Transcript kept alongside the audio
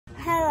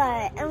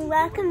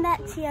welcome back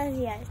to your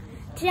videos.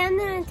 Today I'm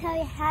going to tell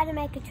you how to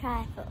make a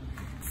trifle.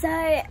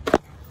 So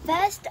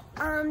first,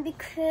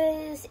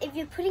 because if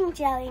you're putting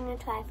jelly in a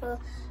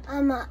trifle,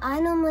 I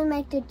normally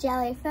make the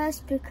jelly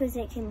first because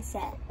it can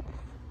set.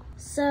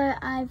 So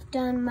I've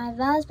done my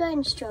raspberry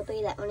and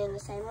strawberry, that one in the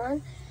same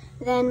one.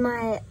 Then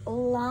my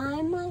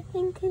lime, I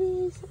think it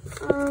is.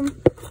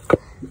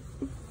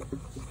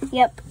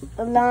 Yep,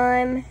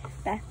 lime,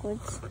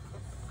 backwards.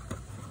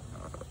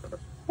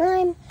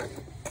 Lime.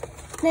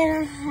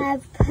 Then I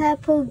have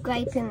purple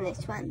grape in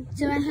this one.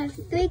 So I have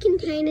 3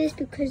 containers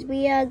because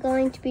we are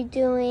going to be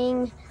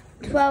doing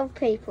 12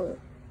 people.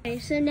 Okay,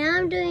 so now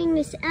I'm doing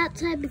this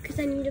outside because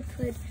I need to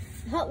put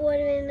hot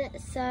water in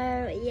it,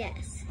 so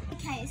yes.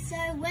 Okay, so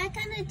we're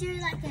gonna do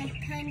like a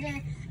kind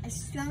of a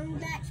strong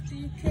batch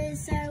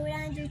because so we're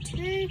gonna do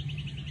 2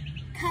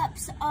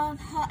 cups of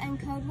hot and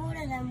cold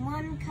water, then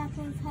 1 cup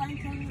of hot and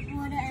cold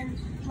water and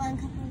 1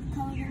 cup of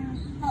cold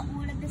and hot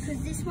water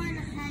because this one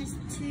has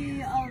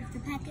 2 of the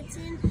packets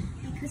in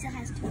because it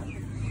has 2 of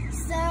them.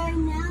 So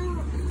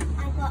now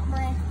I got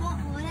my hot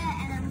water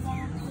and I'm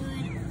going to put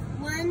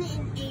 1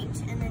 in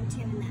each and then 2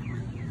 in that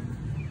one.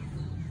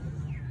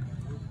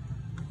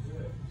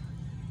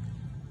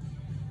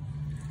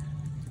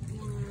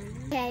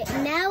 Okay,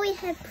 now we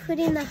have put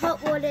in the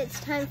hot water, it's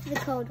time for the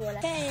cold water.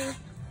 Okay.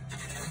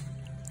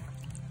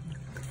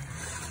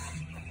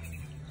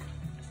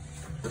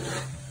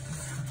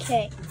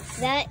 Okay,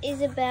 that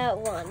is about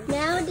 1.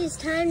 Now it is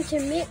time to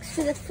mix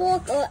with a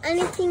fork or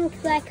anything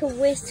like a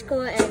whisk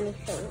or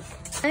anything.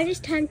 Now it is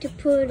time to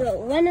put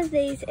 1 of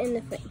these in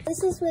the fridge.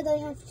 This is where they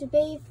have to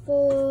be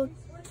for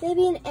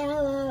maybe an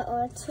hour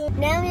or 2.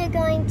 Now we are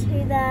going to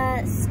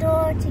the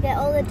store to get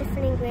all the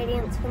different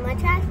ingredients for my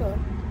trifle.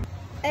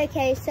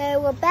 Okay, so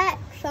we're back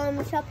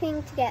from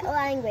shopping to get all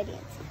our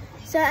ingredients.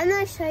 So I'm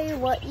going to show you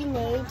what you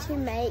need to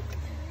make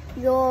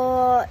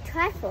your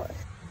trifles.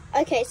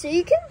 Okay, so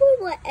you can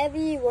put whatever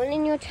you want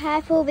in your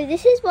trifle, but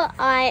this is what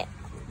I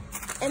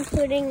am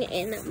putting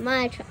in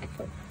my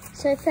trifle.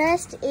 So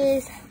first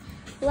is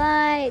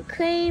light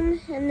cream,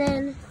 and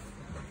then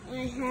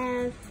I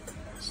have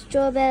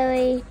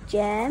strawberry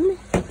jam,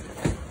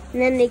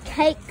 and then the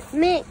cake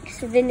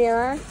mix,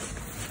 vanilla,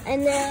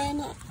 and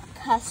then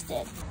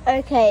custard.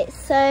 Okay,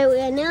 so we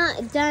are now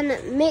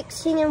done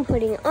mixing and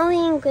putting all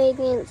the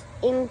ingredients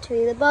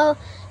into the bowl.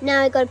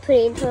 Now we've got to put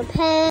it into a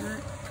pan.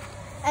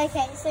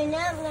 Okay, so now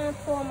I'm going to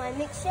pour my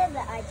mixture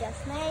that I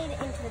just made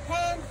into the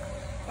pan,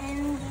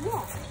 and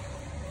yeah.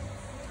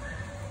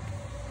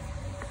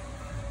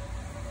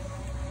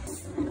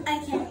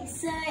 Okay,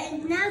 so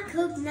it's now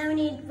cooked, now we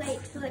need to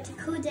wait for it to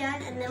cool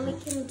down and then we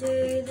can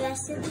do the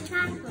rest of the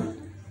trifle.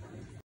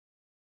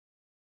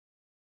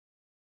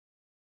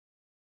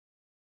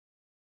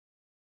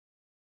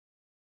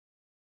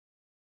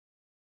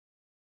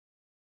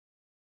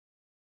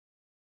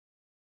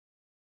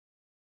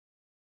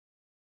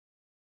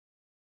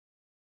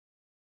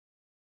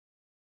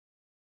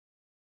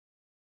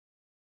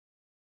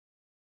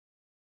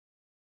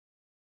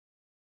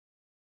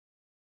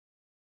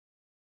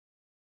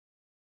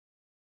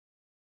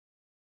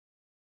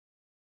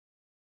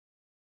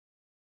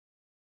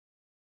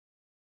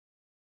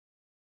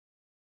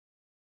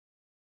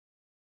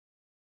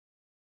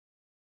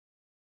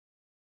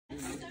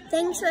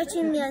 Thanks for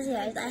watching the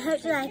videos. I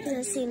hope you like it and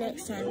I'll see you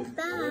next time.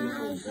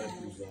 Bye!